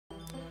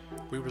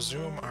We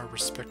resume our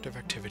respective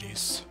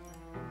activities.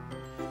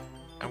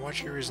 I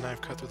watch Yuri's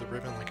knife cut through the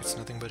ribbon like it's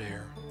nothing but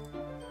air.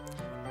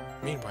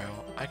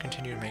 Meanwhile, I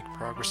continue to make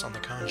progress on the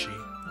kanji.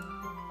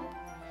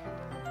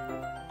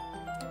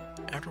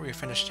 After we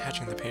finish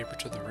attaching the paper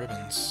to the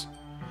ribbons,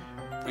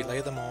 we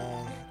lay them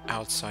all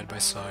out side by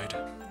side.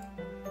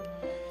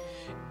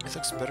 It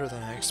looks better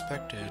than I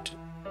expected,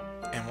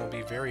 and will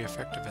be very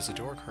effective as a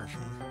door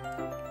curtain.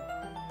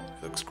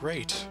 It looks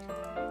great.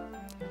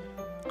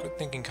 Good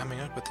thinking coming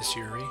up with this,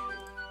 Yuri.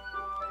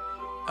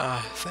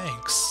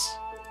 Thanks.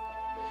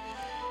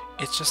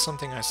 It's just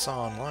something I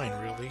saw online,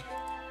 really.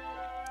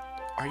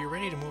 Are you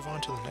ready to move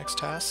on to the next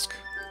task?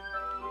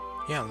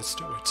 Yeah, let's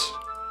do it.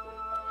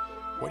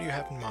 What do you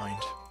have in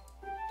mind?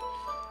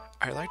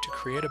 I'd like to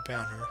create a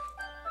banner.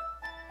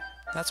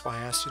 That's why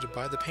I asked you to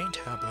buy the paint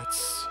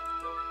tablets.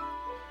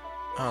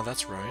 Ah,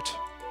 that's right.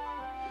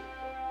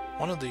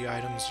 One of the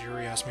items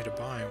Yuri asked me to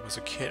buy was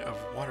a kit of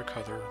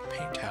watercolor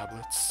paint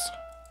tablets.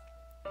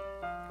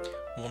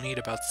 We'll need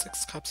about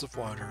 6 cups of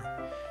water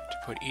to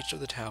put each of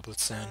the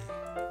tablets in.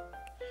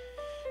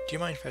 Do you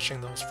mind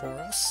fetching those for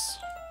us?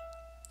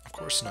 Of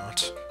course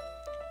not.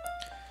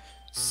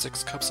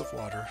 6 cups of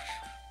water.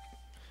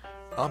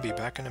 I'll be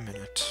back in a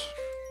minute.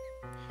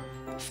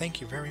 Thank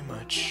you very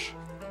much.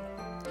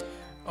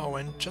 Oh,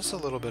 and just a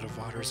little bit of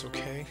water is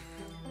okay.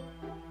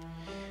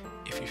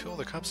 If you fill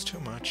the cups too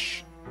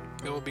much,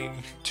 it will be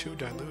too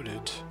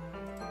diluted.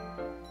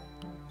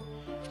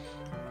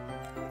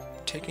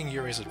 Taking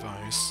Yuri's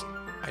advice,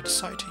 I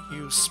decide to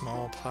use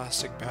small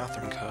plastic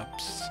bathroom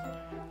cups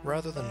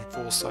rather than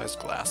full-size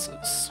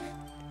glasses.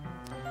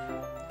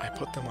 I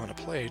put them on a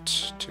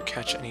plate to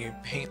catch any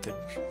paint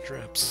that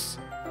drips,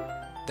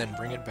 then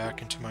bring it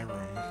back into my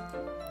room.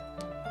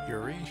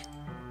 Yuri?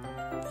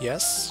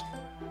 Yes?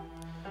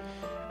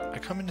 I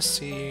come in to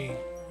see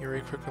Yuri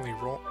quickly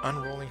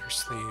unrolling her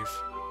sleeve,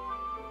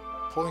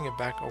 pulling it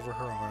back over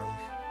her arm.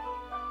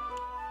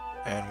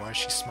 And why is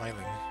she smiling?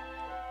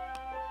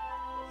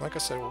 Like I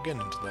said, we'll get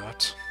into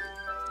that.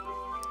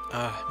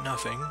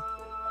 Nothing.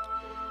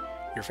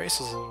 Your face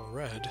is a little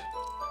red.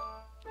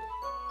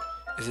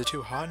 Is it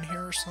too hot in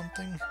here or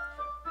something?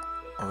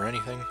 Or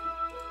anything?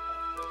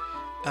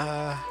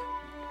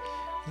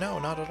 No,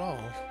 not at all.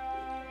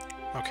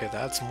 Okay,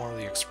 that's more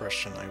the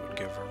expression I would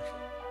give her.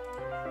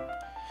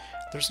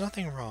 There's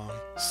nothing wrong,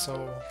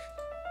 so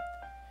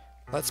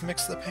let's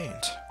mix the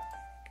paint.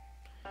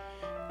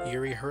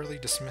 Yuri hurriedly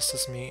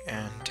dismisses me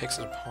and takes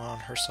it upon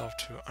herself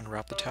to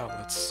unwrap the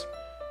tablets,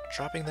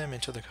 dropping them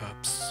into the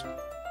cups.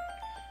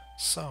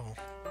 So,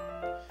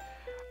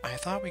 I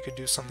thought we could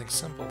do something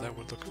simple that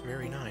would look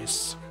very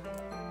nice.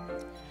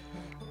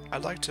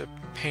 I'd like to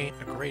paint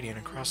a gradient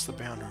across the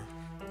banner,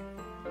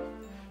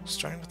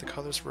 starting with the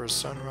colors for a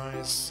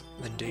sunrise,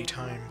 then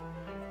daytime,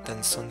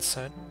 then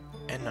sunset,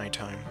 and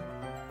nighttime.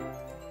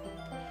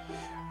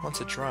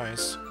 Once it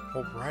dries,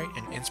 we'll write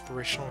an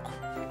inspirational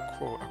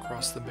quote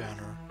across the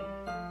banner.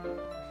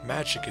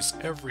 Magic is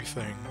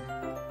everything.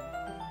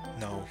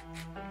 No.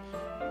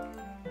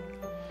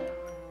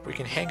 We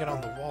can hang it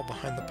on the wall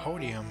behind the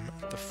podium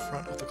at the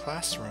front of the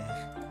classroom.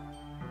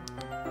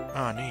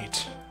 Ah,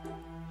 neat.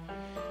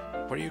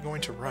 What are you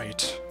going to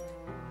write?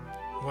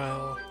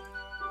 Well,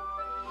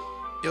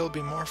 it'll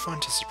be more fun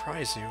to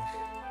surprise you.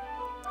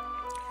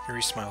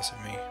 Yuri smiles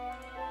at me.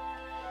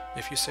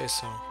 If you say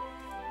so.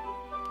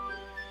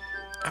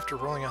 After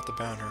rolling out the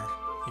banner,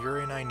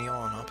 Yuri and I kneel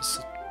on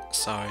opposite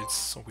sides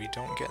so we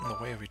don't get in the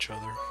way of each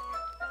other.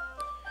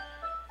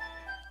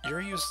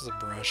 Yuri uses a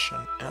brush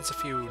and adds a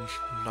few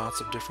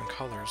knots of different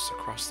colors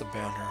across the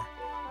banner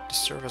to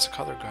serve as a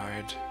color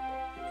guide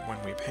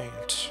when we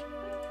paint.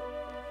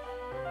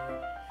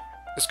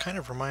 This kind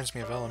of reminds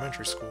me of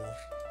elementary school.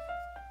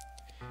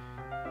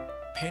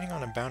 Painting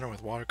on a banner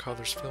with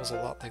watercolors feels a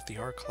lot like the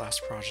art class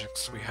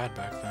projects we had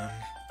back then.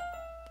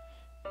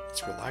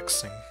 It's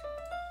relaxing.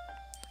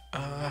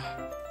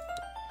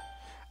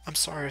 I'm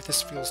sorry if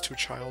this feels too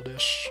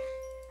childish.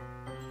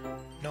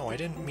 No, I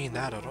didn't mean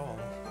that at all.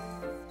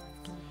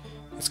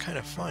 It's kind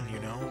of fun, you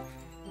know?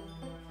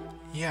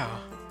 Yeah,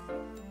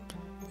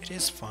 it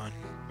is fun.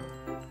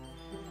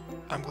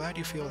 I'm glad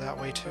you feel that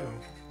way too.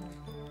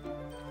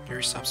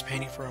 Yuri stops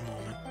painting for a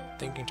moment,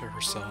 thinking to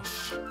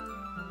herself.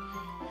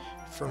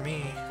 For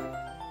me,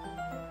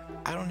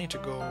 I don't need to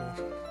go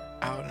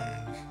out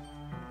and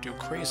do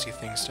crazy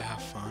things to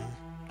have fun.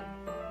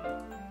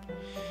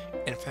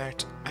 In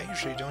fact, I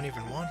usually don't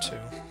even want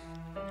to.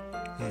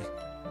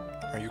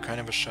 Are you kind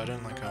of a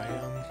shut-in like I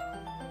am?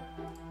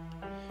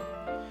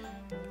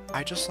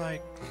 I just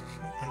like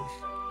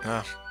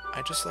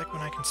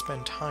when I can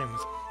spend time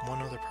with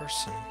one other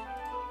person.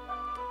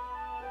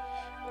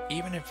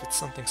 Even if it's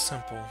something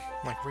simple,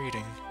 like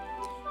reading,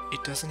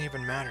 it doesn't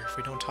even matter if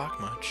we don't talk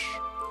much.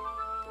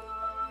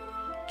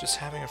 Just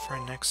having a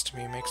friend next to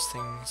me makes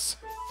things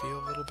feel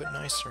a little bit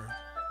nicer.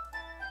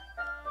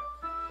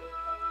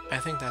 I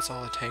think that's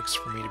all it takes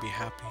for me to be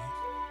happy.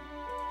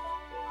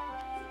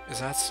 Is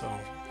that so?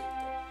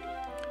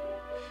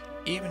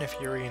 Even if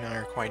Yuri and I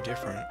are quite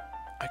different,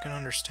 I can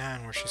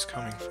understand where she's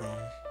coming from.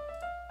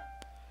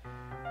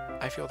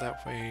 I feel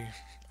that way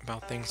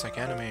about things like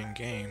anime and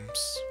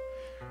games,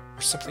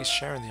 or simply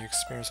sharing the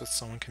experience with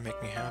someone can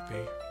make me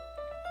happy.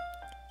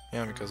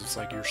 Yeah, because it's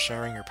like you're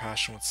sharing your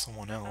passion with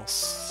someone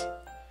else,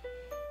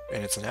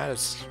 and it's an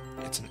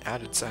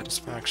added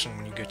satisfaction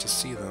when you get to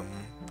see them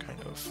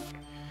kind of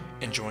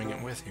enjoying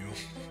it with you.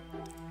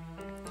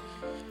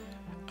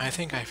 I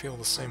think I feel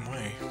the same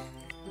way.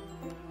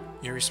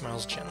 Yuri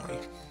smiles gently.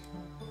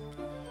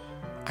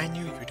 I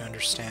knew you'd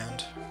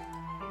understand.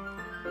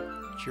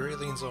 Yuri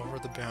leans over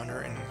the banner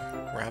and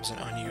grabs an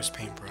unused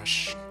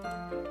paintbrush.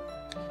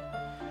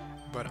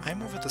 But I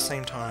move at the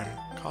same time,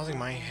 causing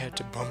my head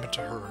to bump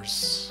into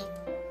hers.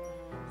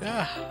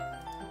 Ah!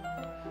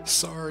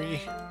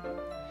 Sorry.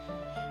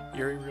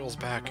 Yuri reels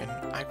back and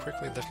I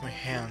quickly lift my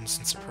hands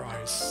in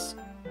surprise.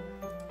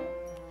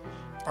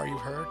 Are you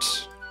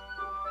hurt?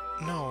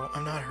 No,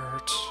 I'm not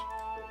hurt.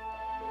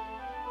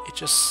 It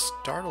just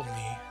startled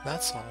me,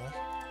 that's all.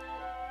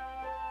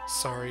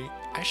 Sorry,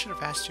 I should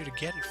have asked you to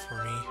get it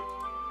for me.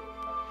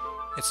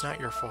 It's not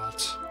your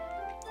fault.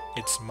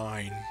 It's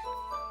mine.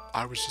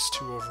 I was just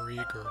too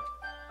overeager.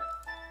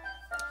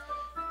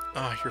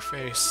 Ah, your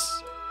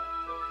face.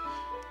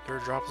 There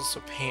are droplets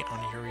of paint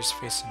on Yuri's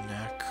face and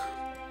neck.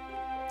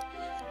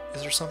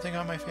 Is there something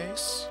on my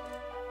face?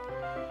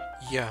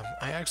 Yeah,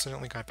 I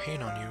accidentally got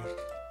paint on you.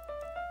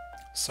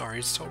 Sorry,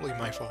 it's totally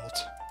my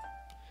fault.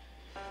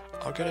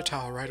 I'll get a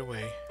towel right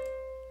away.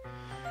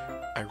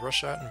 I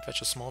rush out and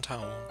fetch a small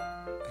towel,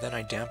 then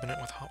I dampen it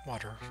with hot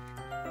water.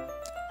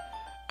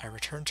 I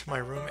return to my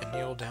room and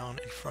kneel down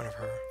in front of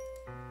her.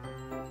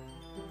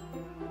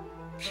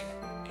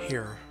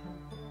 Here.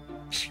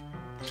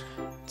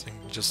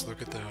 Just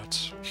look at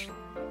that.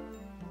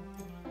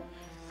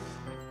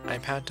 I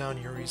pat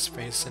down Yuri's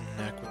face and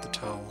neck with the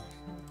towel.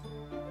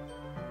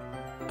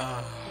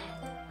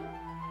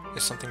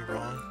 Is something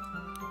wrong?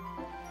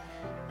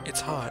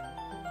 It's hot.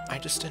 I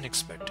just didn't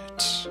expect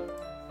it.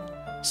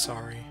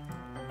 Sorry.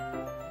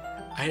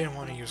 I didn't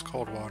want to use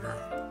cold water.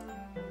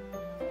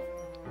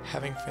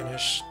 Having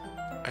finished,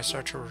 I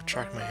start to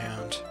retract my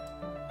hand.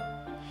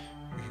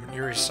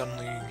 Yuri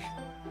suddenly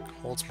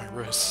holds my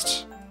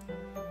wrist.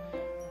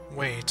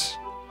 Wait.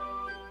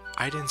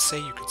 I didn't say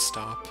you could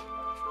stop.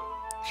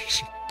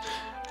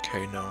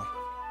 Okay, no.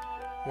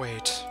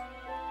 Wait.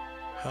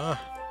 Huh?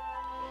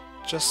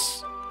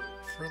 Just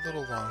for a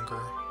little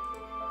longer.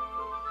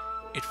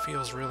 It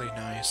feels really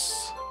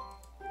nice.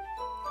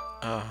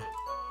 I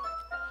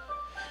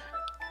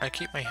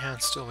keep my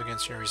hand still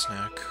against Yuri's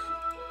neck.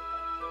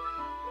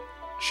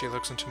 She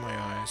looks into my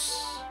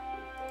eyes.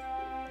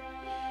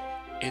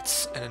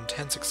 It's an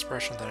intense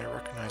expression that I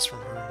recognize from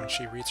her when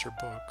she reads her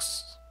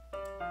books.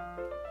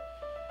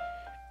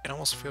 It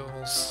almost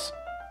feels...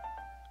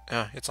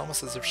 it's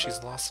almost as if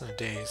she's lost in a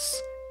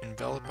daze,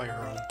 enveloped by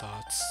her own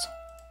thoughts.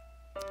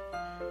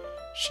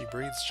 She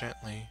breathes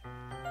gently,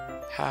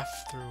 half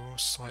through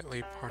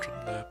slightly parted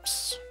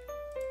lips.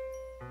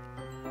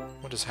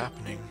 What is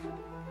happening?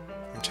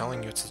 I'm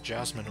telling you, it's the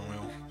jasmine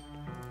oil.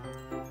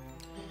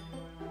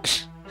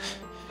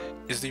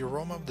 Is the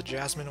aroma of the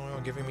jasmine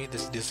oil giving me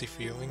this dizzy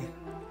feeling?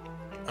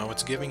 Oh,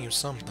 it's giving you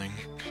something.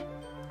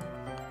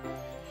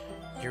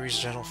 Yuri's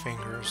gentle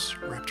fingers,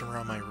 wrapped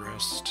around my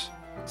wrist,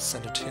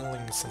 send a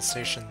tingling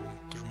sensation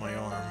through my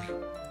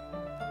arm.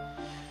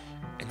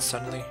 And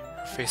suddenly,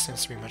 her face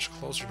seems to be much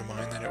closer to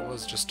mine than it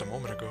was just a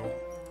moment ago.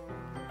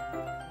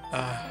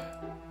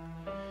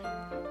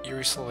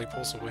 Yuri slowly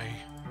pulls away.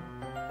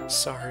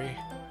 Sorry.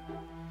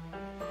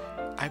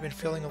 I've been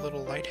feeling a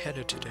little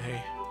lightheaded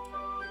today.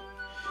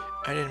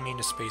 I didn't mean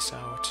to space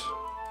out.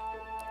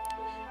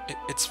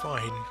 It's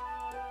fine.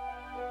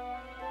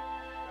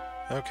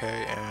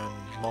 Okay,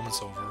 and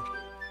moment's over.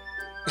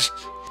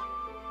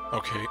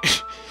 Okay,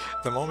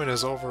 the moment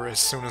is over as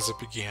soon as it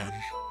began.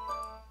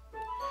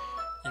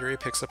 Yuri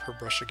picks up her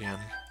brush again.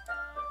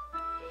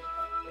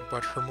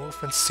 But her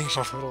movements seem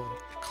a little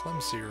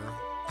clumsier,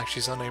 like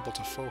she's unable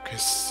to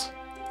focus.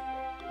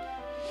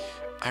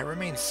 I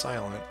remain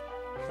silent,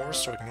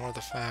 forced to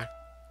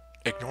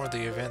ignore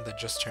the event that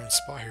just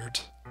transpired.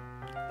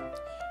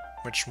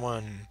 Which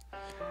one?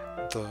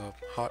 The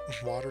hot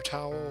water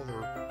towel,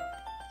 or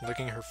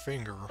licking her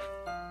finger?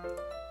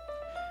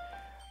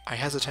 I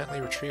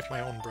hesitantly retrieve my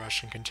own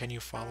brush and continue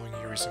following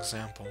Yuri's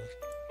example.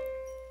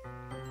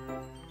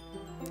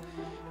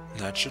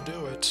 That should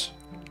do it.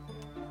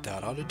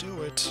 That ought to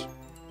do it.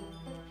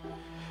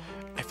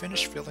 I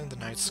finish filling the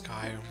night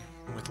sky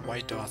with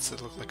white dots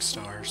that look like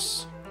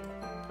stars.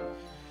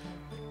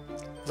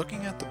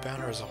 Looking at the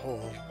banner as a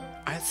whole,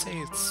 I'd say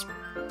it's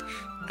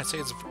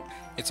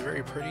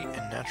very pretty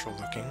and natural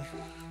looking.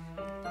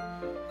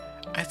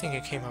 I think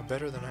it came out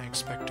better than I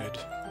expected.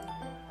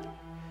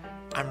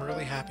 I'm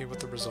really happy with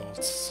the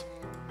results.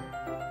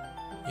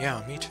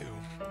 Yeah, me too.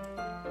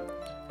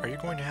 Are you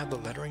going to have the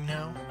lettering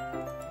now?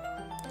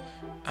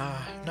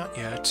 Not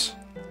yet.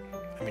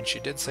 I mean, she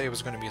did say it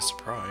was going to be a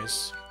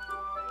surprise.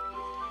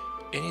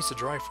 It needs to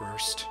dry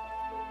first.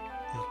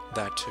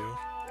 That too.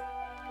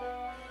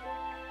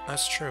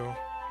 That's true,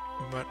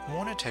 but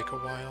won't it take a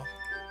while?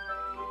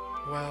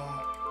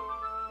 Well,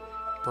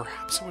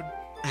 Perhaps it would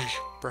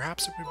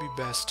perhaps it would be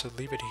best to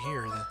leave it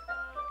here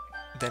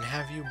then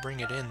have you bring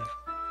it in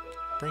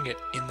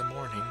the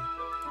morning.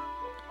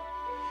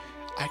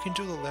 I can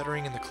do the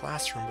lettering in the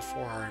classroom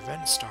before our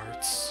event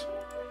starts.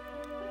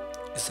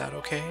 Is that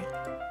okay?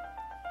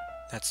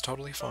 That's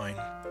totally fine.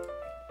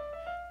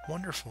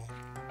 Wonderful.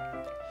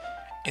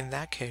 In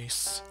that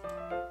case,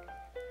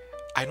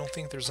 I don't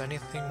think there's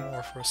anything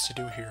more for us to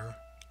do here.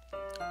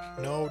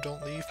 No,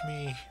 don't leave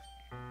me.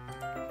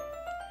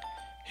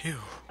 Phew.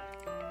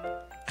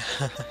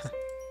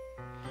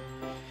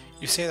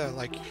 You say that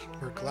like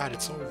you're glad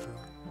it's over.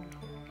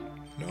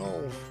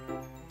 No,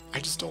 I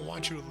just don't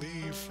want you to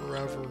leave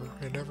forever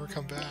and never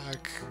come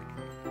back.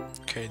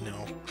 Okay,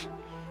 no.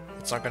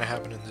 It's not gonna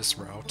happen in this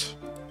route.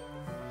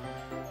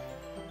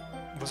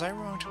 Was I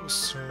wrong to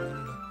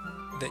assume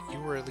that you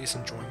were at least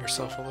enjoying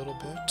yourself a little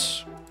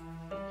bit?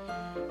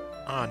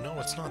 Ah, no,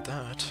 it's not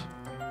that.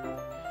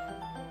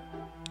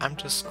 I'm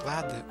just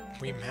glad that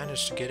we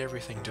managed to get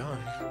everything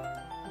done.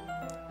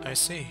 I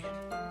see.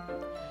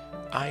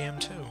 I am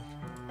too.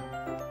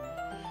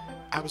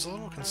 I was a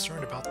little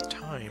concerned about the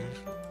time.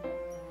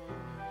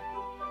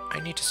 I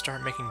need to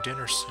start making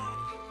dinner soon.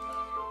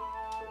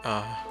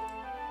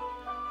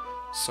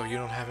 So you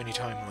don't have any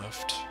time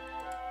left.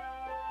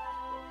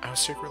 I was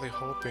secretly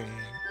hoping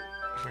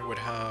we would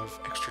have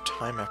extra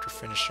time after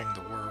finishing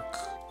the work.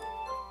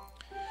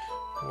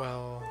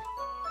 Well,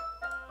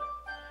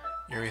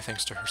 Yuri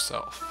thinks to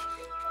herself.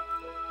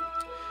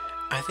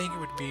 I think it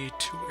would be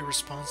too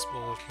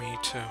irresponsible of me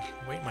to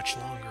wait much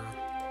longer.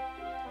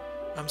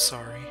 I'm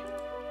sorry.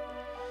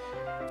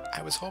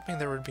 I was hoping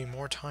there would be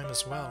more time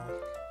as well.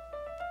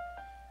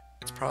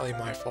 It's probably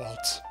my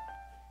fault.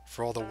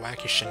 For all the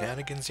wacky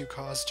shenanigans you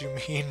caused, you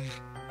mean?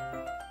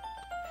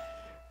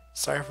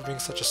 Sorry for being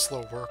such a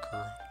slow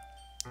worker.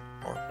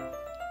 Or,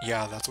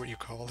 yeah, that's what you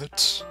call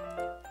it.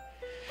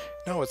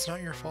 No, it's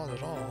not your fault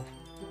at all.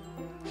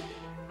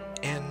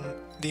 And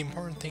the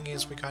important thing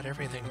is we got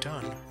everything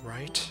done,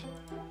 right?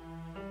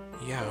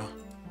 Yeah.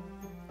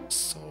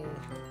 So,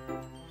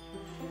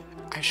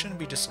 I shouldn't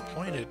be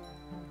disappointed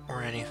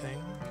or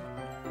anything.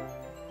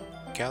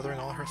 Gathering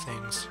all her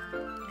things,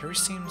 Yuri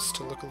seems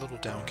to look a little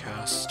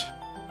downcast.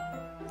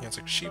 Yeah, it's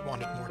like she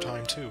wanted more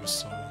time too,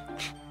 so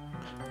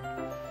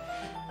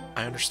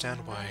I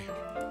understand why.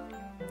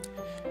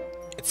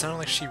 It sounded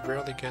like she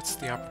rarely gets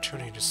the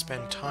opportunity to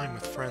spend time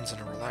with friends in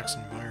a relaxed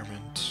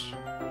environment.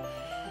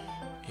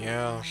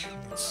 Yeah,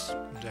 that's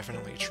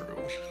definitely true.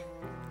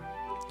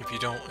 If you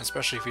don't,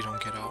 especially if you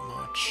don't get out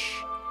much.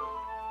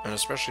 And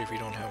especially if you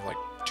don't have, like,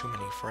 too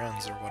many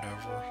friends or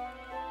whatever.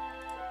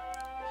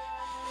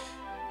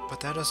 But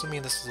that doesn't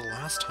mean this is the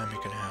last time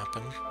it can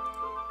happen.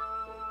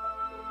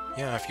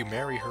 Yeah, if you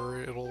marry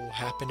her, it'll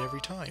happen every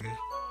time.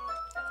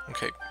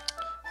 Okay,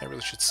 I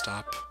really should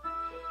stop.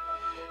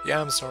 Yeah,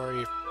 I'm sorry.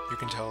 You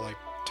can tell I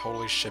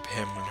totally ship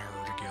him and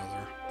her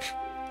together.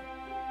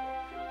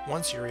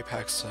 Once Yuri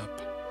packs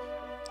up,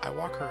 I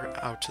walk her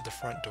out to the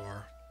front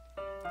door.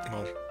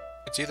 Well,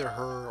 it's either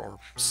her or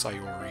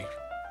Sayori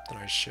that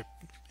I ship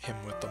him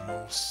with the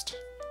most.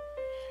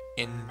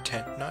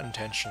 Not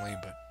intentionally,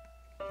 but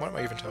what am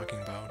I even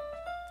talking about?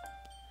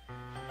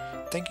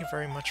 Thank you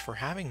very much for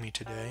having me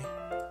today.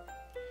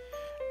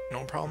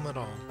 No problem at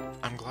all.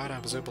 I'm glad I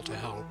was able to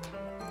help.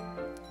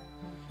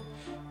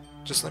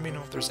 Just let me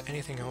know if there's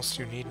anything else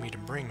you need me to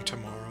bring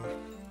tomorrow.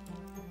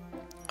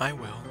 I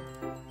will.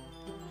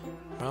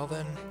 Well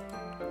then,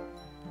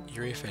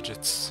 Yuri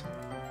fidgets.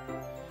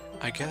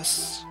 I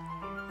guess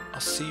I'll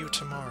see you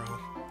tomorrow.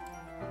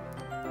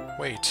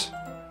 Wait.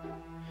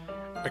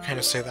 I kind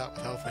of say that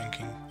without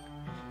thinking.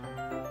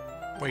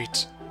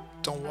 Wait,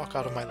 don't walk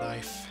out of my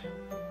life.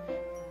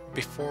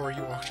 Before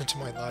you walked into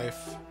my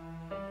life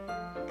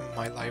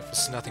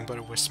was nothing but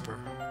a whisper.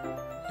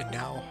 And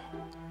now,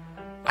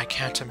 I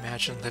can't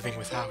imagine living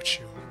without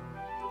you.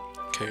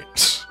 Okay,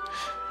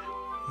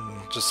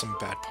 just some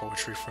bad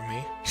poetry from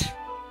me.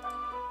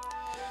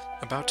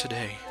 About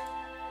today.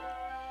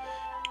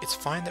 It's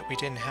fine that we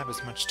didn't have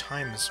as much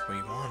time as we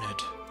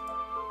wanted.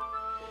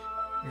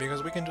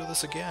 Because we can do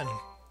this again.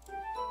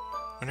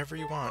 Whenever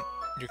you want.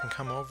 You can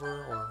come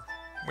over, or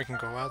we can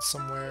go out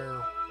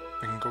somewhere.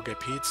 We can go get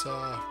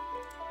pizza.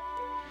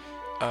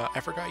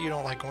 I forgot you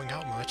don't like going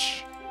out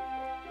much.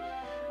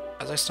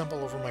 As I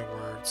stumble over my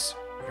words,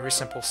 Yuri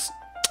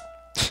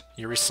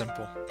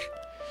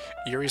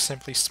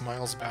simply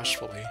smiles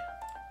bashfully.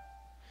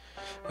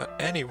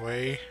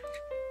 Anyway,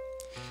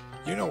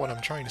 you know what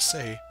I'm trying to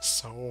say,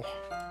 so...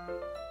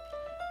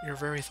 You're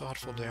very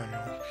thoughtful,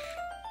 Daniel.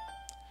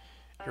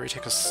 Yuri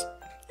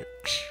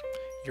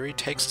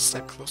takes a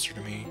step closer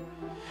to me,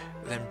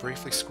 then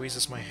briefly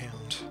squeezes my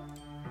hand.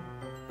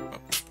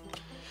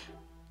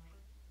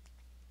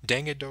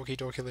 Dang it, Doki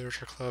Doki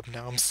Literature Club,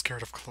 now I'm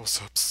scared of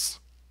close-ups.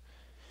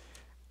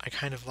 I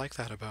kind of like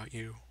that about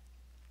you.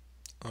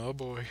 Oh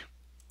boy.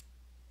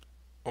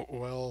 Oh,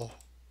 well,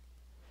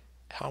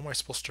 how am I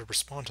supposed to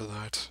respond to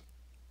that?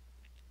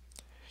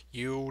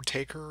 You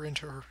take her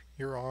into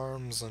your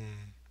arms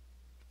and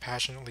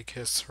passionately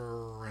kiss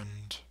her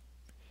and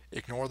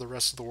Ignore the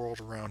rest of the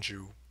world around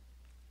you.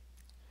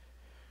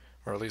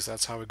 Or at least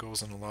that's how it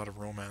goes in a lot of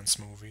romance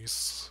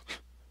movies.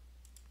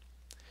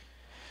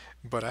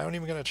 But I don't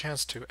even get a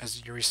chance to,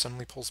 as Yuri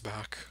suddenly pulls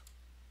back.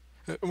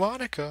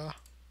 Monica!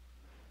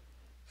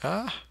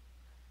 Ah?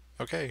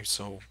 Okay,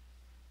 so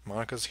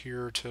Monica's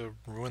here to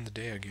ruin the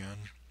day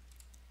again.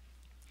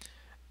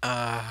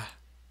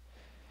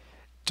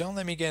 Don't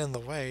let me get in the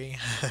way.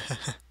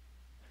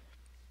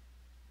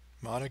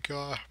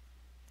 Monica,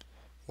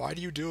 why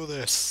do you do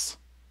this?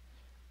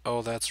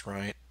 Oh, that's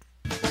right.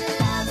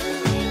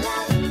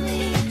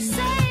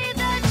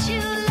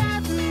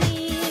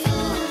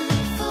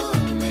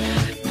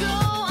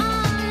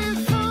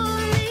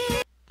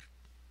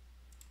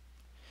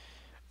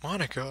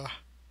 Monica,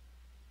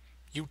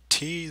 you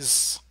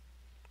tease.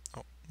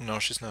 Oh, no,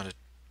 she's not a...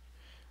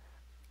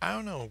 I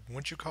don't know,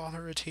 would you call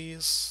her a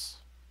tease?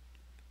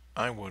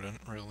 I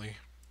wouldn't, really.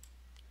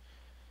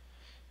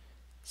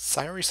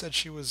 Sayori said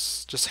she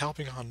was just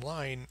helping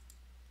online.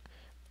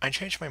 I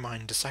changed my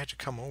mind and decided to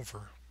come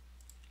over.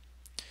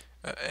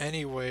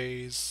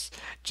 Anyways,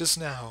 just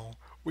now,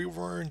 we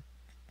weren't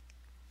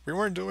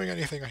doing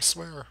anything, I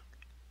swear.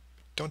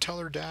 Don't tell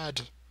her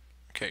dad.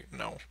 Okay,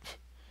 no.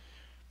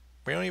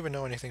 We don't even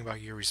know anything about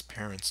Yuri's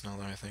parents now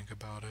that I think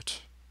about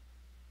it.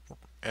 Or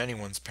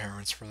anyone's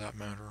parents, for that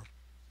matter.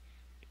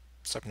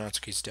 Except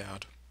Natsuki's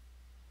dad.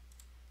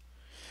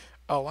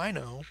 Oh, I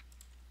know.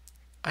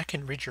 I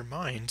can read your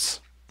minds.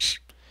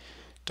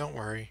 Don't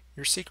worry,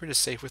 your secret is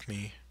safe with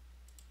me.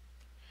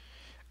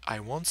 I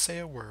won't say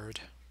a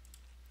word.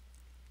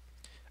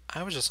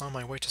 I was just on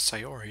my way to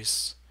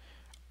Sayori's.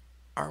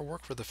 Our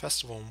work for the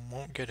festival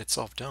won't get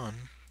itself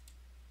done.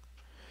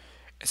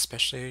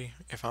 Especially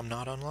if I'm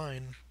not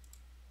online.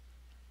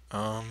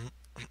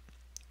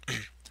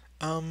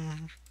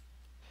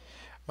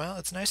 Well,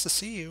 it's nice to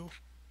see you.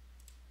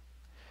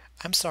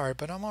 I'm sorry,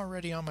 but I'm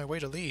already on my way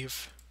to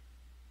leave.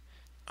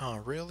 Oh,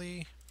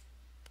 really?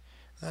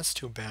 That's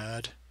too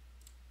bad.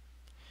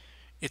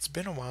 It's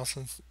been a while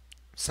since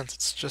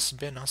it's just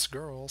been us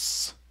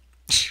girls.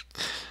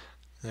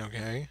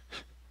 Okay.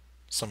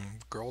 Some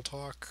girl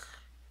talk.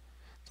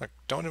 Like,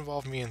 don't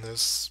involve me in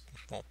this.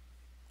 Well,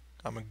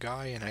 I'm a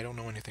guy and I don't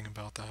know anything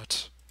about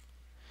that.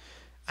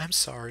 I'm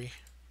sorry.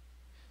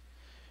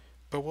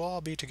 But we'll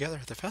all be together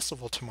at the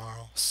festival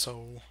tomorrow,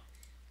 so...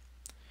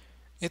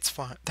 It's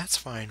fine. That's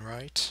fine,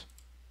 right?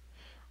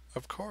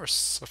 Of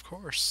course, of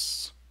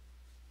course.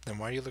 Then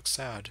why do you look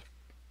sad?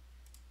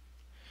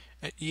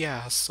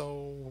 Yeah,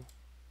 so...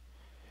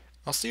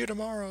 I'll see you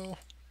tomorrow.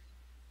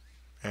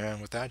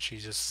 And with that, she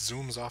just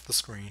zooms off the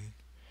screen.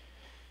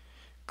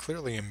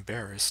 Clearly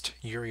embarrassed,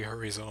 Yuri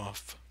hurries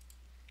off.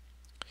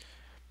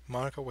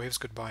 Monica waves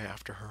goodbye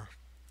after her.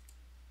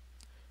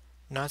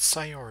 Not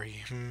Sayori,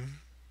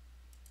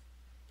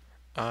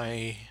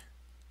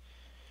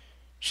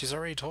 She's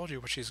already told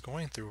you what she's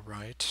going through,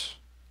 right?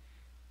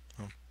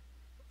 Oh.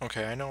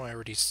 Okay, I know I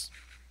already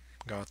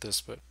got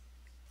this, but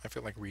I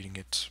feel like reading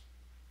it.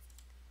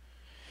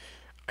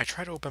 I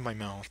try to open my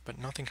mouth, but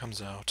nothing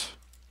comes out.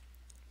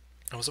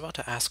 I was about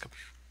to ask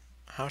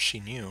how she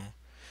knew,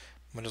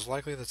 but it's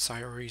likely that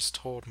Sayori's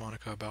told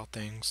Monica about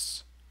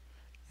things.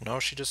 No,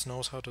 she just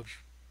knows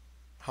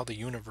how the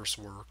universe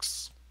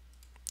works.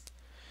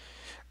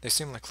 They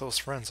seem like close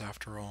friends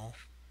after all.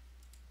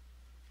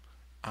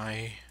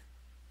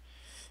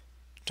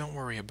 Don't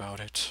worry about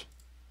it.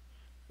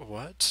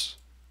 What?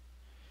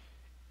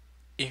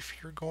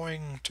 If you're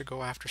going to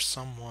go after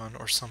someone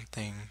or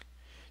something,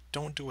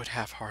 don't do it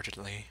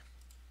half-heartedly.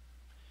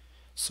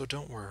 So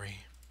don't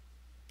worry.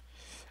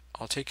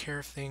 I'll take care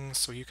of things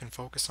so you can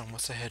focus on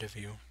what's ahead of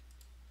you.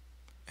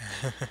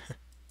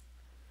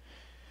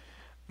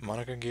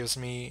 Monica gives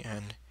me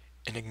an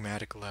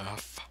enigmatic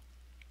laugh.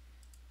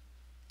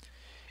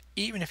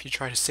 Even if you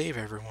try to save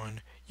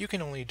everyone, you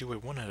can only do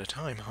it one at a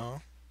time, huh?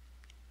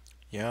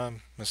 Yeah,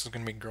 this is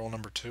gonna be girl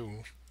number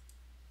 2.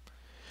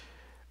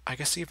 I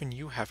guess even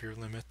you have your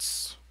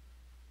limits.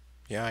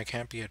 Yeah, I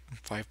can't be at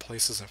 5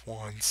 places at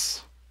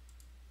once.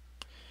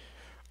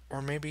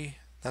 Or maybe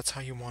that's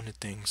how you wanted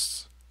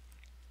things.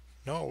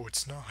 No,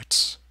 it's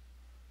not.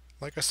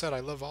 Like I said, I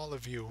love all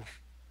of you.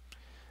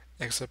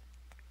 Except,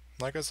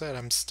 like I said,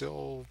 I'm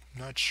still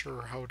not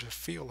sure how to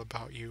feel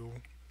about you.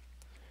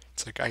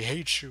 It's like, I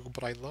hate you,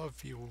 but I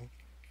love you.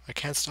 I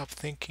can't stop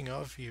thinking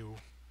of you.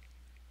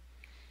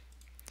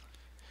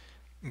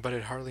 But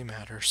it hardly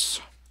matters.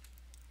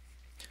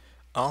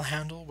 I'll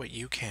handle what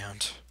you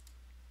can't.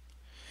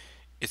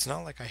 It's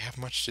not like I have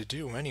much to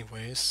do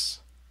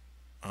anyways.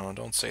 Oh,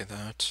 don't say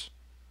that.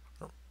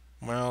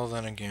 Well,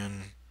 then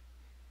again...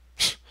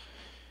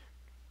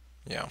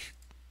 yeah.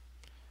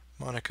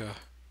 Monica.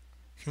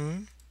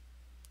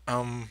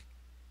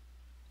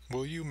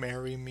 Will you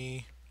marry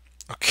me?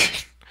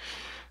 Okay.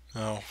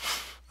 Oh,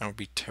 that would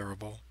be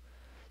terrible.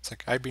 It's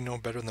like, I'd be no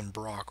better than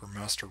Brock or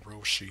Master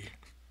Roshi.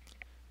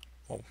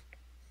 Well,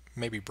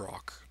 maybe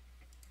Brock.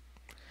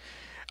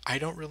 I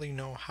don't really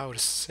know what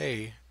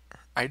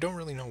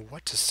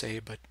to say,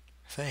 but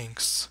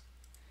thanks.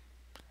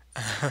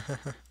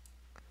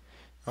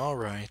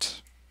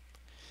 Alright.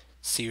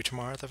 See you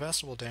tomorrow at the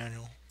festival,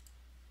 Daniel.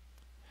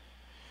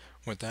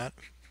 With that,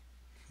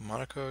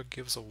 Monica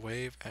gives a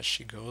wave as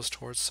she goes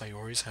towards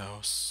Sayori's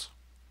house.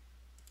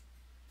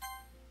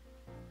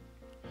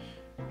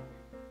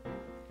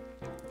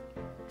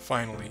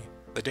 Finally,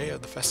 the day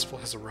of the festival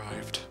has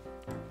arrived.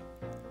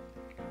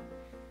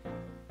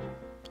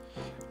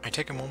 I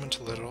take a moment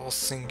to let it all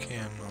sink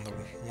in on the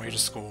way to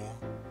school.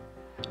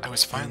 I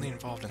was finally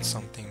involved in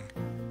something,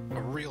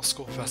 a real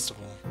school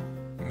festival.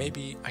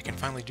 Maybe I can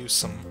finally do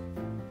some...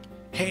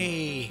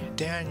 Hey,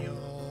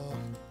 Daniel!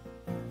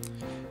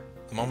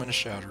 The moment is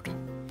shattered.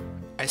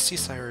 I see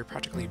Sayori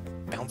practically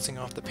bouncing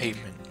off the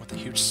pavement with a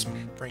huge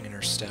spring in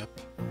her step.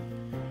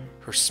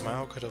 Her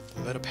smile could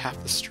have lit up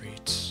half the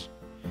street,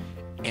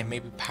 and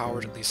maybe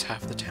powered at least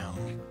half the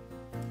town.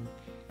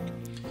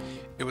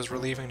 It was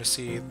relieving to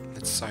see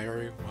that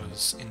Sayori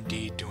was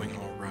indeed doing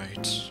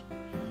alright.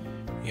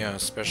 Yeah,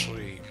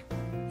 especially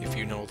if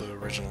you know the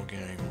original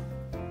game.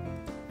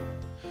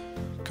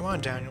 Come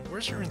on, Daniel,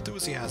 where's your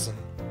enthusiasm?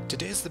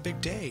 Today's the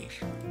big day.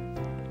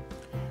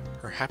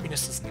 Her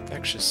happiness is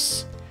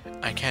infectious.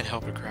 I can't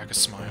help but crack a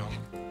smile.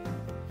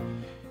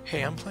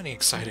 Hey, I'm plenty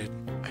excited.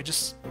 I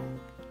just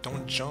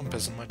don't jump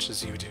as much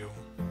as you do.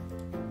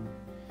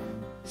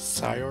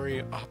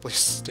 Sayori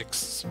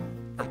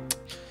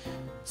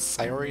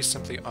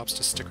simply opts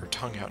to stick her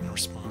tongue out in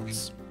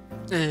response.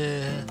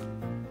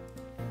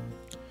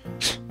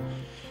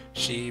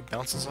 She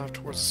bounces off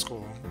towards the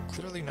school,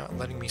 clearly not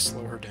letting me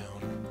slow her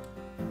down.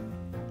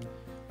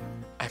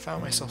 I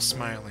found myself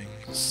smiling,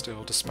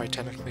 still, despite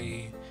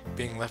technically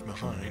being left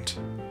behind.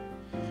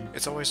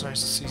 It's always nice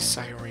to see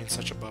Sayori in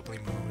such a bubbly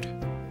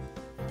mood,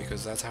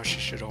 because that's how she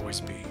should always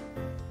be.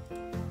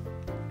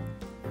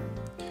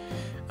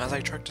 As I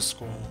trek to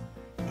school,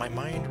 my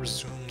mind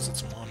resumes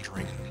its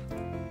wandering.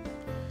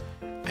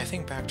 I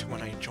think back to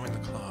when I joined the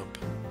club,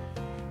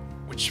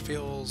 which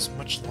feels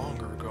much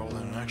longer ago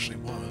than it actually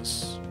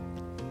was.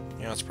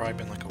 You know, it's probably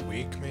been like a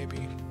week,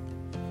 maybe.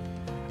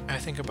 I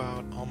think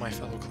about all my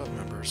fellow club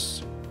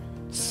members.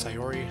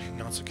 Sayori,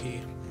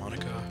 Natsuki,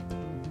 Monica.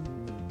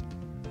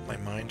 My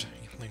mind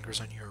lingers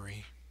on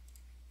Yuri.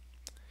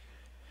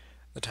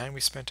 The time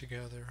we spent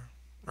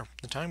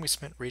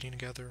reading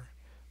together,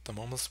 the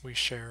moments we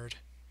shared.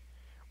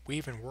 We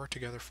even worked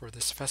together for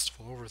this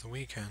festival over the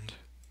weekend.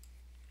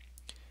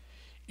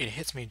 It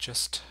hits me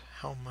just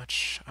how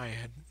much I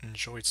had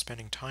enjoyed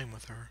spending time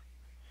with her.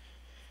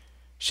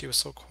 She was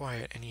so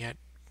quiet, and yet,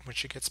 when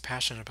she gets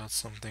passionate about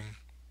something,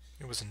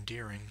 it was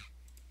endearing.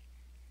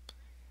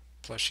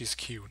 Plus, she's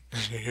cute.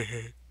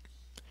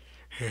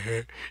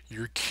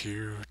 You're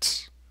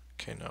cute.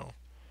 Okay, no.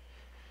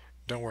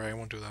 Don't worry, I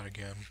won't do that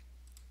again.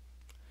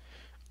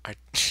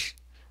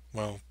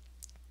 Well,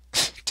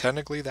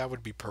 technically that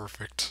would be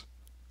perfect.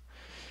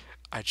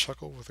 I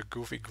chuckle with a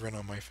goofy grin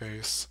on my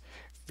face,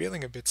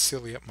 feeling a bit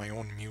silly at my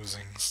own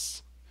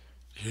musings.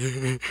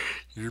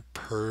 You're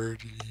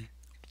pretty.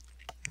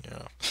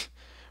 Yeah.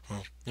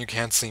 Well, you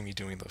can't see me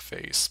doing the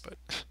face, but...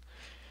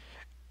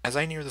 As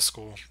I near the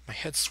school, my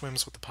head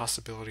swims with the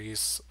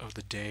possibilities of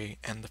the day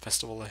and the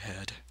festival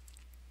ahead.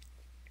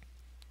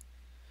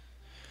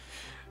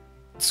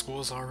 The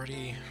school is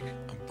already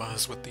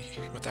abuzz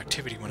with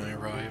activity when I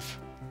arrive.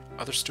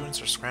 Other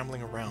students are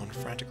scrambling around,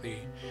 frantically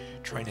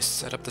trying to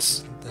set up the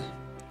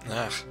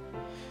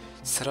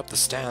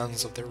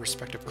stands of their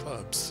respective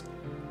clubs.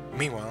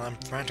 Meanwhile, I'm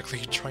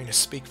frantically trying to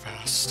speak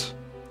fast.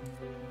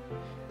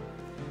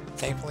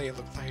 Thankfully, it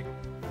looked like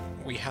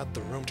we had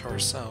the room to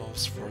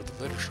ourselves for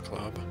the literature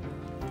club.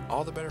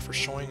 All the better for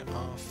showing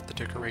off the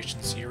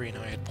decorations Yuri and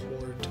I had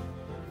poured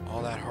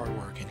all that hard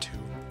work into.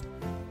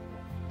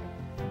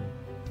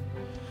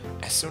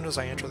 As soon as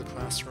I enter the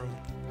classroom,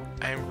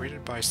 I am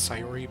greeted by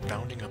Sayori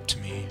bounding up to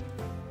me.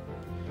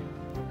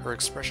 Her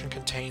expression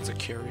contains a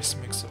curious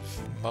mix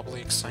of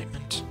bubbly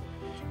excitement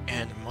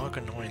and mock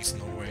annoyance in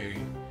a way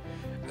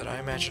that I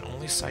imagine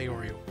only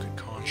Sayori could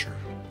conjure.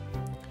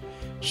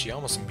 She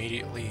almost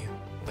immediately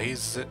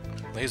lays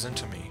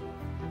into me.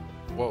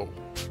 Whoa.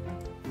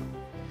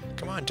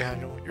 Come on,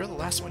 Daniel, you're the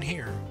last one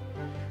here.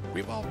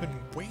 We've all been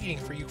waiting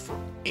for you for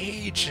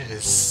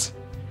ages.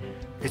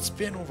 It's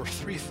been over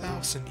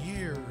 3,000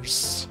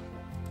 years.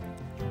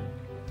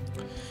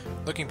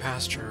 Looking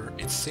past her,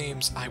 it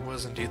seems I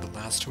was indeed the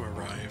last to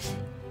arrive.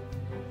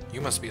 You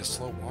must be a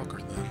slow walker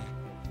then.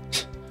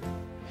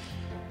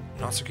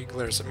 Natsuki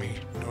glares at me,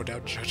 no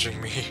doubt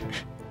judging me.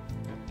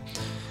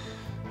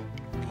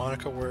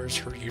 Monica wears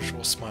her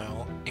usual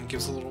smile and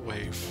gives a little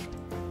wave.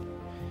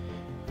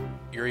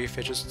 Yuri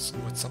fidgets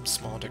with some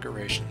small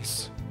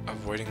decorations,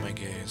 avoiding my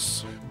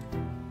gaze.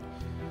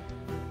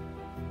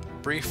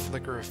 A brief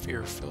flicker of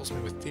fear fills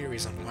me with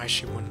theories on why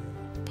she wouldn't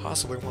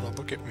possibly want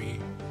to look at me,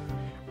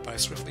 but I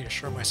swiftly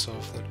assure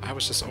myself that I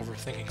was just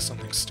overthinking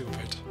something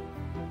stupid.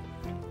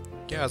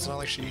 Yeah, it's not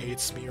like she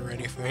hates me or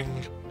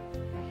anything.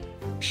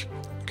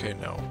 Okay,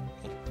 no.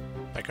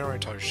 I can already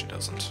tell you she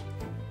doesn't.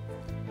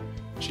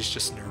 She's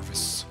just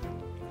nervous.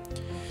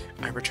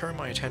 I return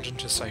my attention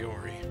to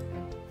Sayori.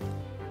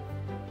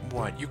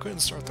 What, you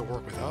couldn't start the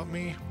work without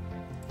me?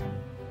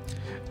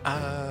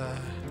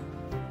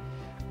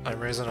 I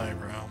raise an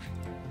eyebrow.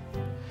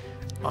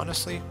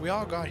 Honestly, we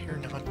all got here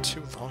not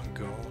too long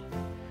ago.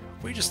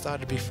 We just thought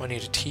it'd be funny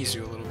to tease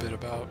you a little bit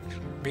about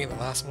being the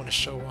last one to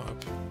show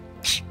up.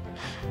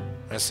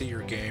 I see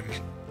your game.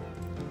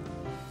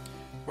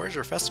 Where's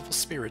your festival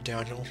spirit,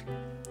 Daniel?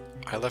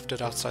 I left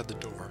it outside the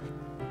door.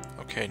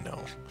 Okay,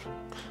 no.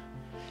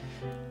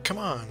 Come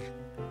on,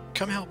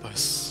 come help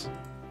us.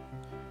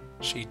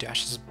 She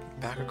dashes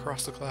back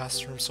across the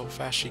classroom so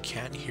fast she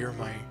can't hear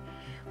my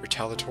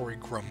retaliatory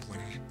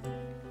grumbling.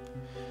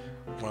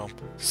 Well,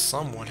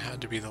 someone had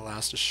to be the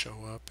last to show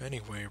up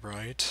anyway,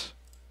 right?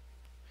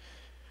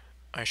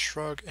 I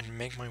shrug and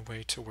make my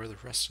way to where the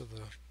rest of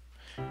the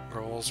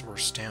girls were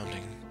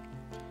standing.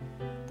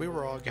 We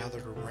were all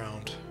gathered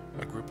around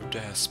a group of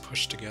desks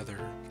pushed together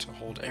to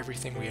hold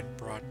everything we had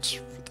brought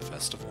for the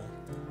festival.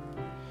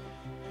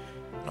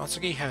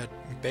 Natsuki had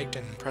baked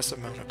an impressive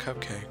amount of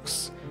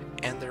cupcakes,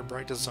 and their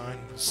bright design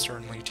was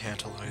certainly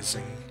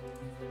tantalizing.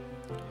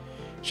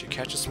 She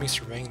catches me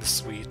surveying the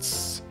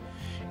sweets,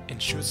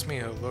 and shoots me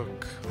a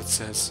look that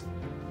says,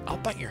 "I'll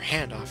bite your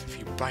hand off if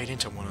you bite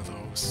into one of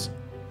those,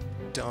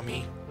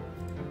 dummy."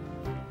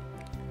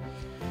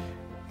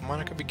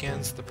 Monica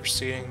begins the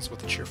proceedings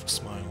with a cheerful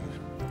smile.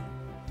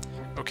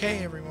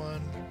 Okay,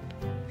 everyone,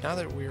 now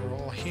that we are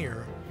all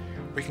here,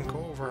 we can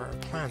go over our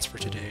plans for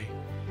today.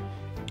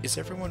 Is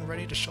everyone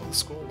ready to show the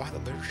school why the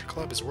Literature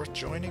Club is worth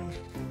joining?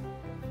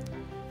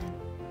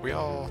 We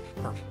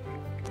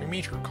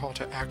meet her call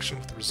to action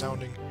with a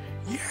resounding,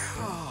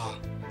 "Yeah!"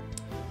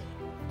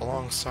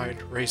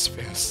 alongside raised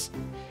fists.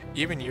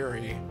 Even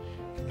Yuri,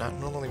 not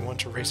normally one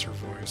to raise her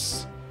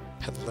voice,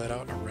 had let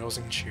out a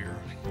rousing cheer.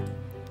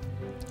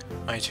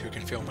 I too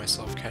can feel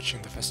myself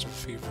catching the festival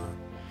fever,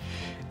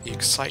 the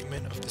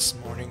excitement of this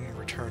morning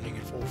returning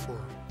in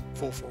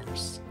full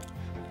force.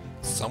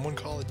 Someone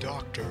call a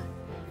doctor,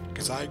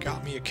 because I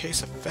got me a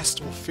case of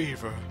festival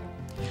fever,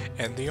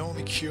 and the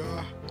only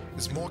cure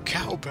is more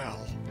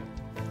cowbell.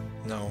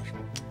 No,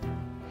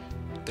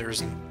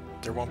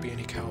 there won't be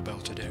any cowbell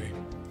today.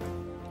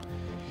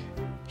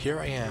 Here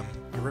I am,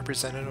 a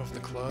representative of the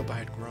club I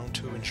had grown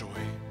to enjoy,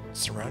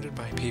 surrounded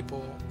by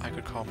people I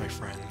could call my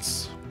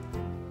friends.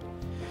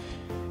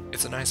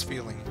 It's a nice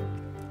feeling.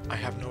 I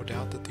have no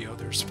doubt that the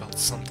others felt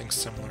something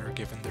similar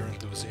given their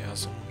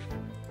enthusiasm.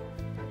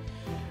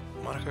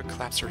 Monica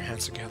claps her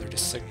hands together to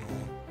signal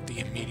the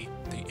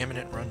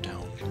imminent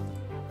rundown.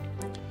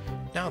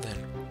 Now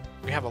then,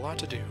 we have a lot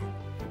to do.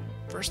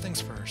 First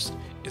things first,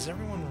 is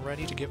everyone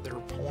ready to give their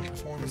poem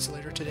performance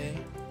later today?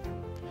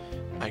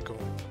 I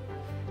gulp.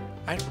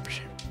 I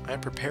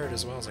had prepared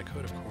as well as I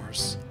could, of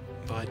course,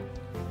 but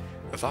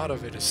the thought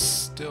of it is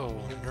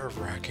still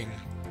nerve-wracking.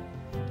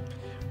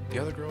 The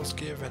other girls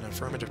give an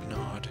affirmative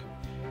nod,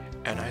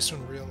 and I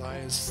soon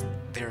realize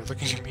they are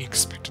looking at me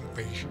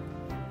expectantly.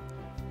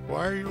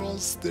 Why are you all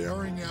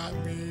staring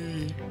at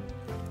me?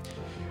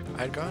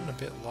 I had gotten a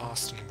bit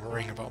lost in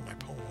worrying about my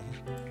poem.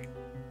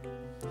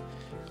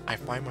 I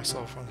find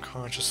myself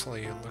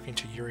unconsciously looking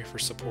to Yuri for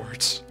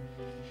support,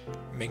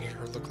 making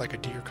her look like a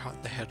deer caught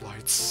in the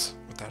headlights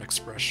with that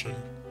expression.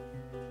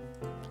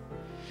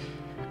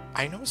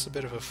 I notice a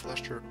bit of a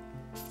flustered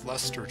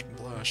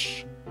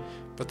blush,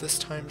 but this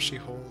time she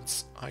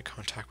holds eye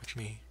contact with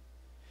me.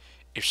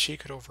 If she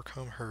could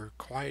overcome her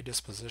quiet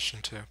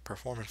disposition to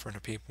perform in front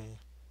of people,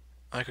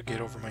 I could get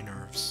over my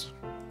nerves.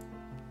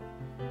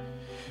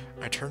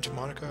 I turn to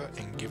Monica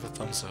and give a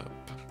thumbs up.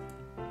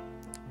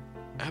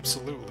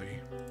 Absolutely.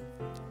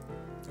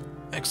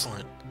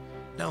 Excellent.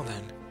 Now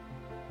then,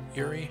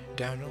 Yuri,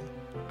 Daniel,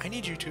 I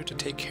need you two to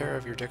take care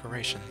of your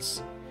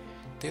decorations.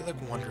 They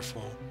look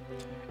wonderful,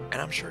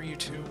 and I'm sure you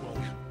two will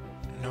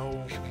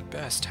know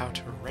best how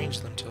to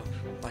arrange them to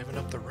liven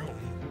up the room.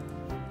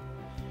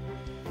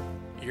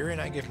 Yuri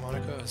and I give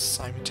Monica a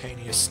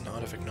simultaneous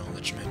nod of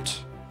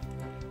acknowledgement.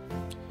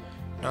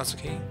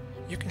 Natsuki,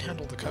 you can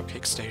handle the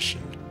cupcake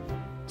station.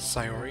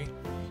 Sayori,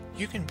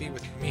 you can be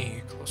with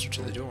me closer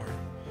to the door.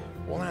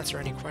 We'll answer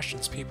any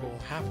questions people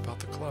have about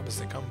the club as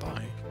they come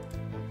by.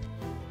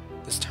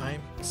 This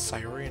time,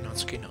 Sayori and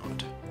Natsuki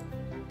nod.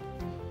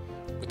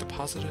 With the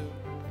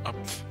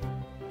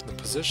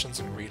positions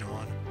agreed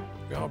on,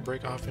 we all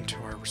break off to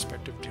our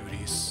respective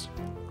duties.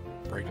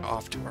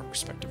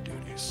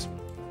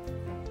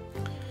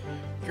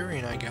 Yuri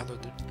and I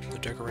gathered the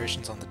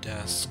decorations on the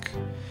desk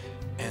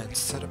and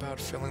set about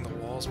filling the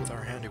walls with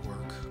our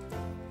handiwork.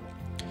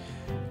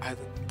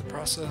 The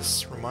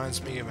process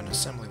reminds me of an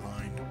assembly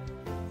line,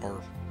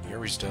 or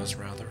Yuri's does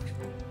rather.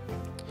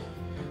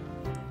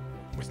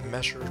 With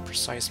measured,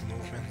 precise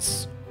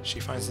movements,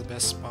 she finds the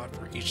best spot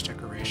for each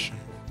decoration.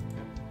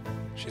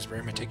 She's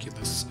very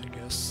meticulous, I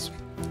guess.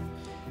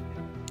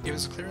 It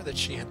was clear that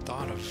she had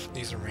thought of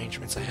these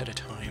arrangements ahead of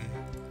time.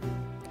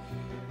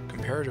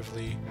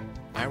 Comparatively,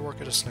 I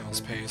work at a snail's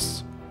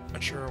pace,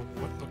 unsure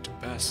of what looked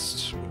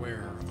best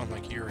where,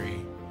 unlike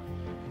Yuri,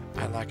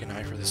 I lack an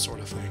eye for this sort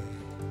of thing.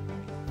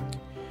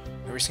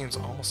 Yuri seems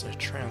almost in a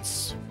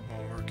trance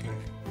while working.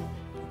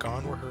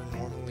 Gone were her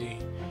normally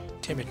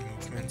timid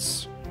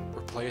movements,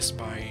 replaced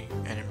by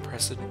an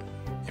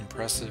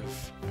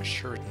impressive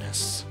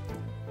assuredness.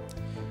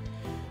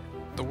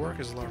 The work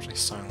is largely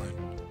silent.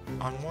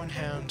 On one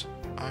hand,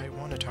 I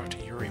want to talk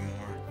to Yuri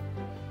more,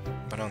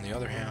 but on the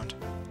other hand,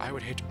 I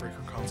would hate to break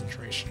her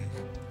concentration.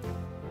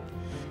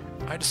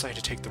 I decide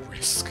to take the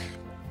risk.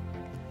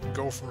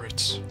 Go for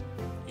it.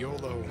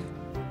 YOLO.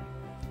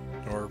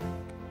 Or,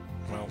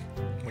 well,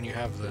 when you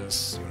have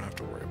this, you don't have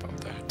to worry about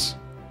that.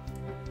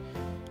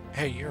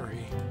 Hey,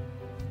 Yuri.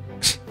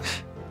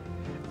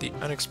 The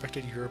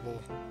unexpected Yerble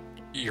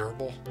the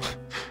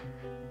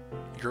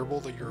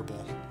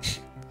Yerble.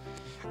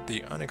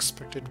 The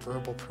unexpected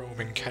verbal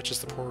probing catches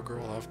the poor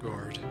girl off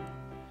guard.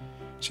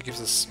 She gives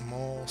a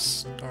small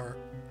start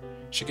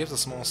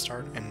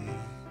and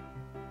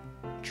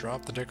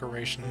dropped the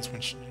decorations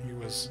when she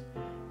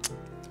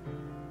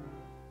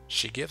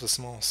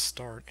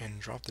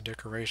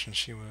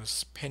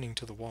was pinning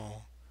to the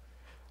wall,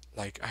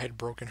 like I had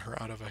broken her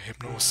out of a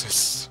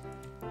hypnosis.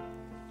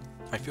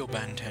 I feel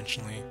bad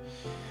intentionally,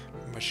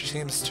 but she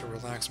seems to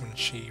relax when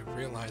she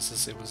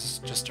realizes it was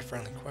just a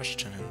friendly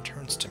question and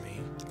turns to me.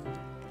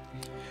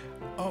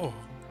 Oh,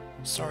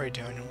 sorry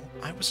Daniel,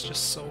 I was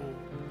just so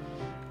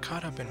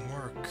caught up in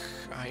work.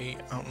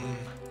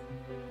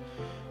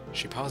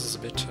 She pauses a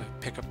bit to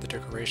pick up the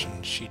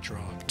decoration she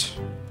dropped.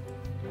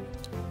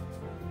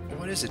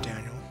 What is it,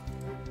 Daniel?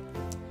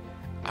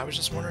 I was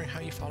just wondering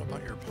how you felt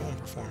about your poem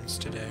performance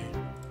today.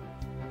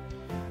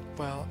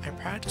 Well, I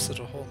practiced it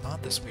a whole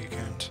lot this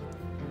weekend.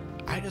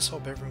 I just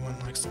hope everyone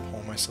likes the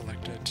poem I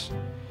selected.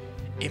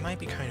 It might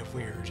be kind of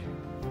weird,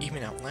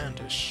 even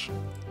outlandish.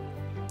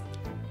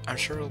 I'm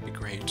sure it'll be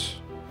great.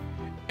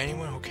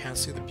 Anyone who can't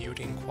see the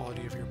beauty and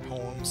quality of your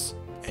poems,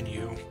 and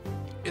you,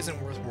 isn't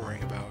worth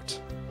worrying about.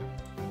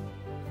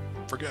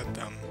 Forget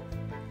them.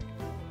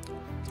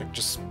 Like,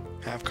 just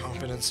have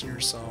confidence in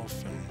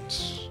yourself and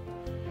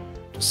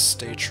just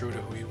stay true to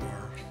who you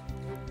are.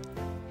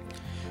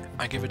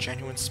 I give a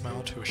genuine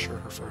smile to assure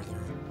her further.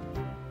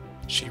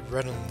 She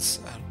reddens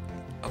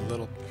a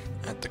little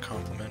at the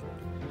compliment,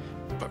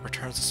 but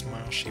returns the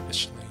smile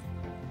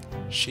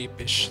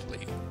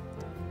sheepishly.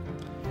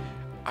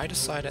 I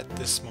decide at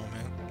this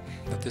moment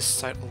that this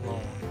sight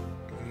alone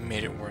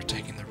made it worth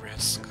taking the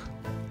risk.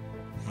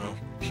 Well,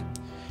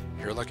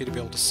 you're lucky to be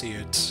able to see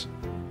it.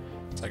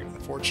 It's like,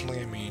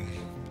 unfortunately,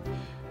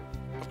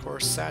 of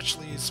course,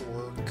 Satchley's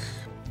work,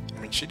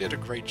 she did a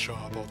great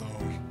job,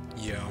 although,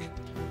 yeah.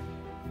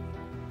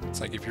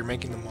 It's like, if you're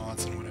making the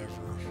mods and whatever,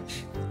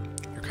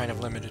 you're kind of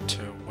limited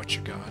to what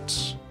you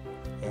got,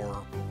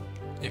 or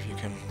if you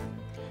can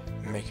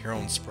make your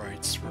own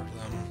sprites for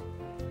them.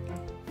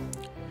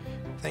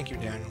 Thank you,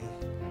 Daniel.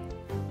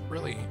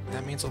 Really,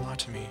 that means a lot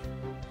to me.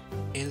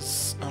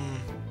 Is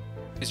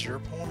your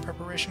poem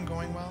preparation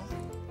going well?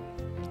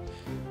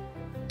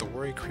 The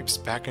worry creeps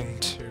back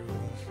into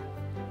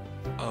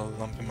a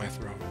lump in my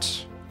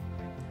throat.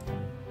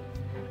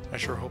 I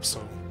sure hope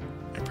so.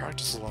 I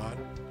practice a lot,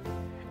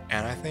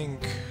 and I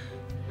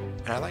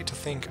like to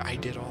think I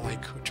did all I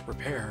could to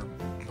prepare,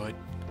 but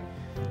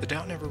the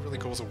doubt never really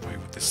goes away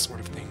with this sort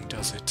of thing,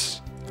 does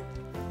it?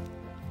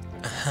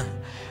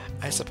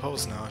 I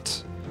suppose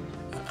not.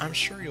 I'm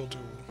sure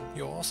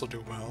you'll also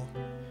do well.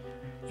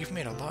 You've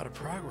made a lot of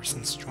progress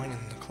since joining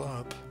the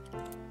club.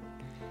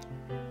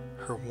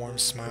 Her warm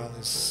smile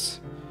is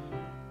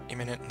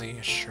eminently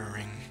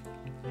assuring.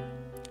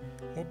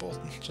 We'll both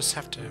just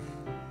have to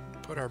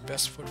put our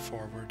best foot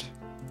forward.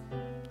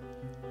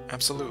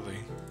 Absolutely.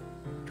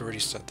 You already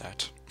said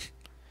that.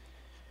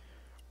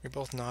 We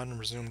both nod and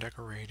resume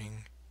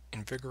decorating,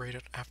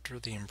 invigorated after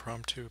the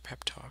impromptu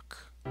pep talk.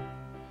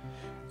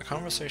 The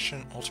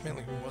conversation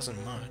ultimately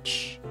wasn't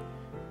much,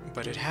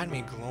 but it had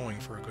me glowing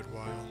for a good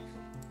while.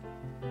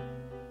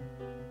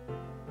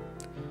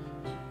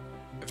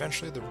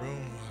 Eventually the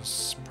room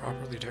was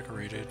properly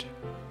decorated.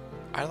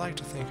 I like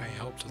to think I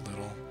helped a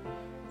little,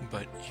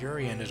 but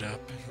Yuri ended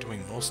up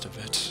doing most of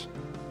it.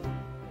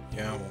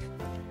 Yeah,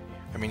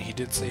 well, he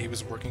did say he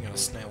was working at a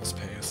snail's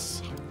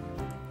pace.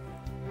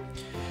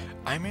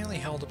 I mainly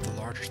held up the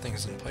larger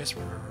things in place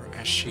for her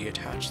as she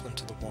attached them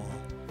to the wall,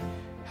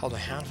 held a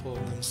handful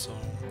of them so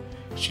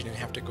she didn't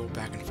have to go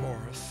back and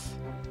forth,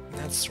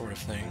 that sort of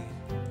thing.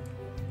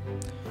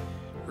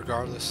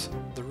 Regardless,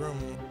 the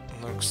room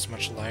looks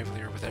much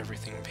livelier with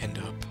everything pinned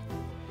up.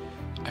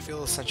 I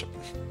feel a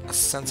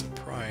sense of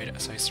pride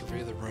as I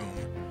survey the room,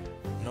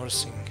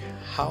 noticing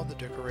how the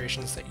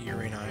decorations that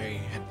Yuri and I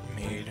had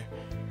made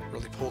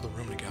really pull the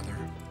room together.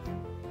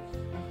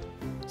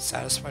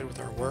 Satisfied with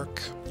our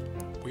work,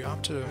 we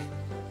opt to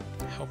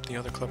help the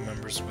other club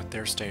members with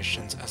their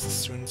stations as the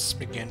students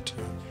begin to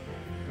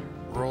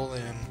roll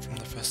in from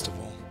the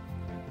festival.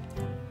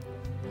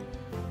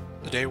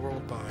 The day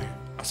rolled by.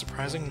 A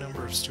surprising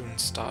number of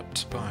students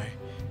stopped by,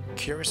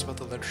 curious about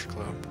the literature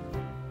club,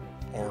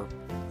 or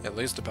at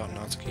least about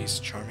Natsuki's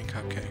charming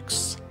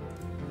cupcakes.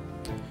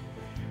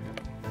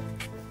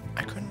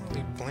 I couldn't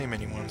really blame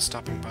anyone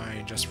stopping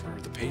by just for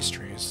the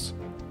pastries.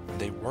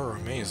 They were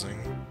amazing.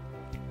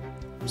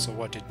 So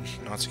what, did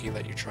Natsuki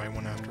let you try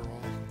one after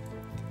all?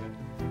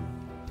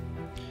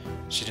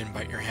 She didn't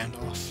bite your hand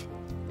off?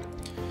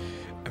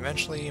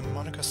 Eventually,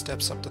 Monica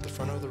steps up to the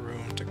front of the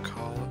room to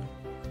call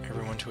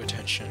everyone to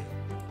attention.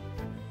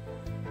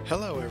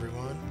 Hello,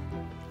 everyone.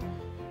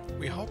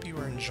 We hope you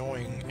are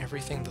enjoying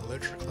everything the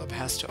Literature Club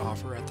has to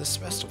offer at this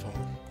festival.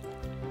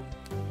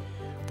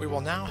 We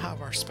will now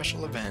have our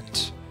special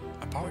event,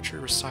 a poetry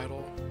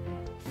recital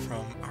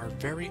from our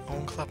very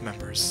own club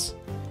members.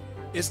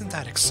 Isn't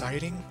that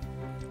exciting?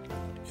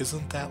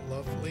 Isn't that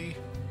lovely?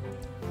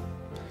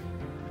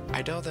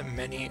 I doubt that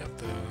many of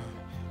the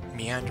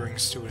meandering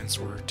students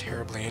were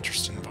terribly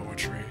interested in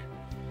poetry,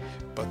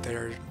 but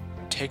they're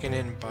taken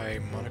in by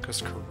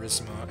Monica's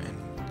charisma and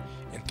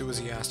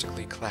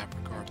enthusiastically clap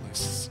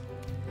regardless.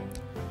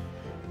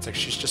 It's like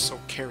she's just so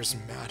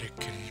charismatic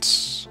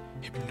and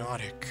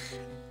hypnotic.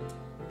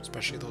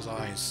 Especially those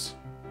eyes.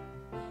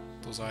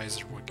 Those eyes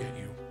are what get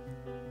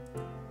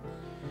you.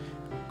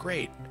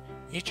 Great!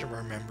 Each of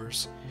our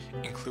members,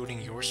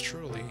 including yours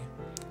truly,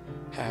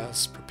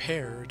 has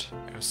prepared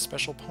a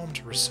special poem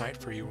to recite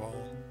for you all,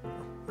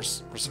 or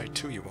recite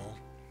to you all.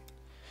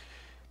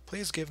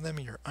 Please give them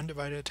your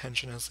undivided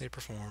attention as they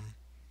perform.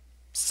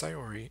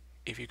 Sayori,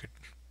 if you could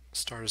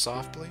start us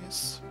off,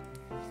 please.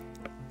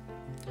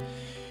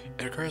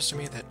 It occurs to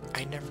me that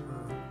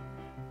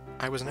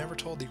I was never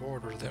told the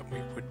order that we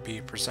would be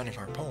presenting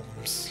our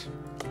poems.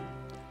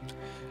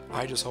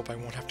 I just hope I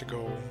won't have to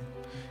go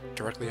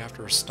directly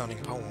after a stunning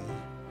poem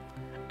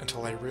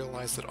until I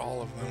realize that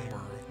all of them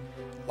were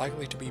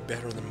likely to be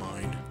better than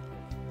mine.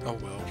 Oh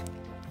well.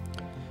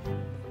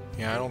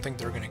 Yeah, I don't think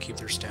they're going to keep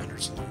their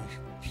standards low.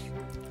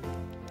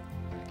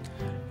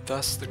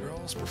 Thus, the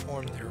girls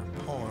performed their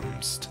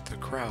poems to the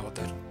crowd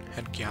that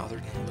had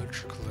gathered in the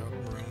Literature Club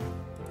room.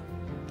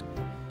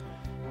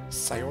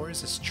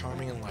 Sayori's is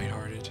charming and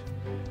lighthearted,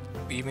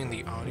 leaving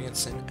the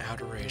audience in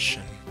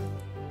adoration.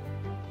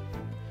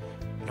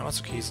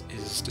 Natsuki's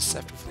is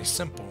deceptively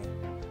simple,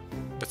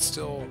 but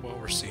still well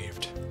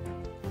received.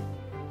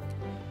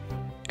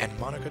 And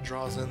Monica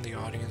draws in the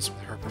audience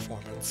with her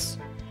performance.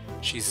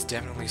 She's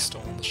definitely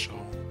stolen the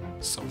show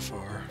so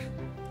far.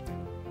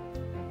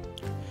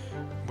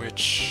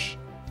 Which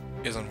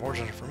is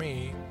unfortunate for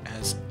me,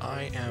 as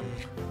I am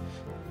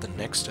the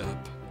next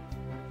up.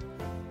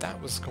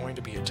 That was going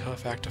to be a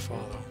tough act to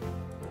follow.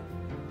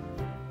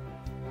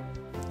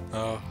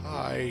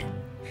 Hi,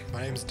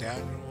 my name's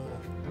Daniel.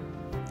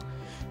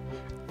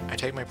 I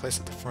take my place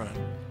at the front.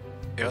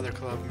 The other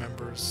club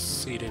members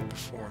seated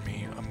before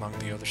me among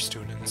the other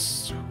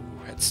students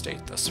who had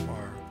stayed thus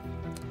far.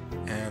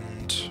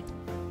 And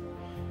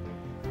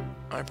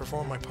I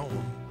perform my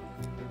poem.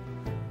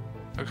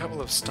 A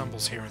couple of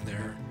stumbles here and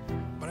there,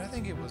 but I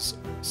think it was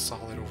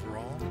solid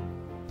overall,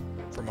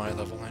 for my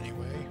level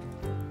anyway.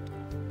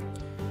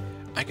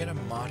 I get a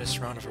modest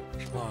round of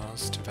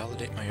applause to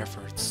validate my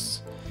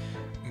efforts,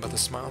 but the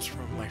smiles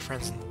from my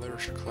friends in the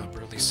Literature Club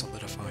really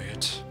solidify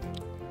it.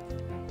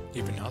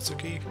 Even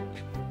Natsuki?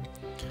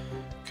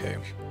 Okay.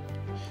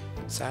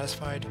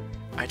 Satisfied,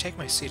 I take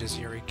my seat as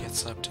Yuri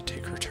gets up to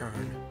take her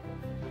turn.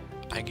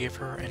 I give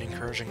her an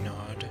encouraging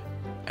nod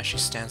as she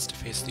stands to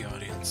face the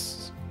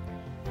audience.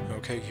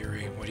 Okay,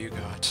 Yuri, what do you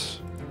got?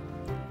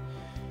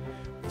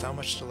 Without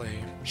much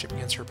delay, she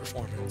begins her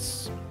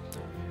performance.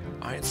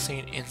 I had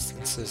seen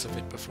instances of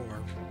it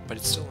before, but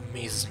it still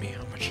amazes me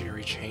how much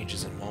Yuri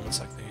changes in moments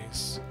like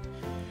these,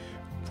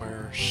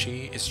 where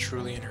she is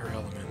truly in her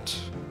element.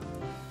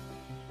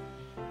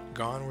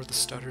 Gone were the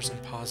stutters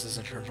and pauses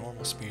in her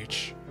normal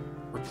speech,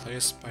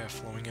 replaced by a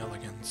flowing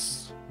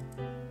elegance.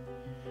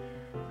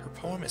 Her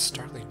poem is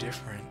starkly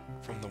different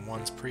from the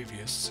ones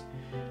previous,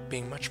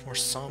 being much more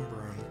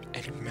somber and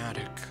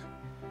enigmatic.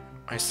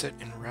 I sit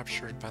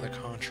enraptured by the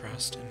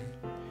contrast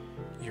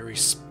in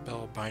Yuri's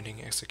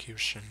spellbinding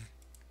execution.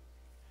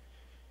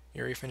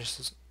 Yuri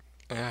finishes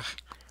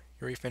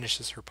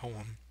her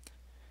poem.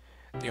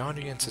 The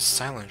audience is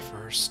silent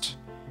first,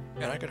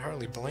 and I could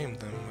hardly blame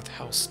them with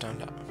how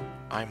stunned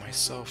I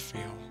myself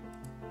feel.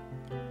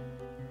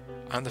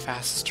 I'm the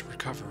fastest to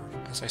recover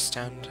as I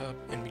stand up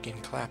and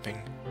begin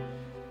clapping,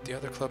 the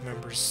other club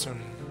members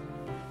soon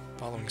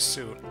following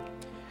suit,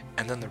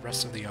 and then the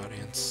rest of the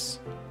audience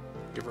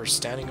give her a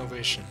standing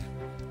ovation.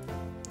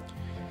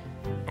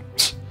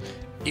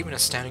 Even a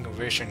standing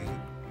ovation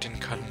didn't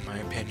cut in my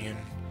opinion,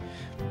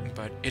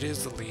 but it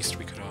is the least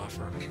we could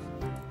offer.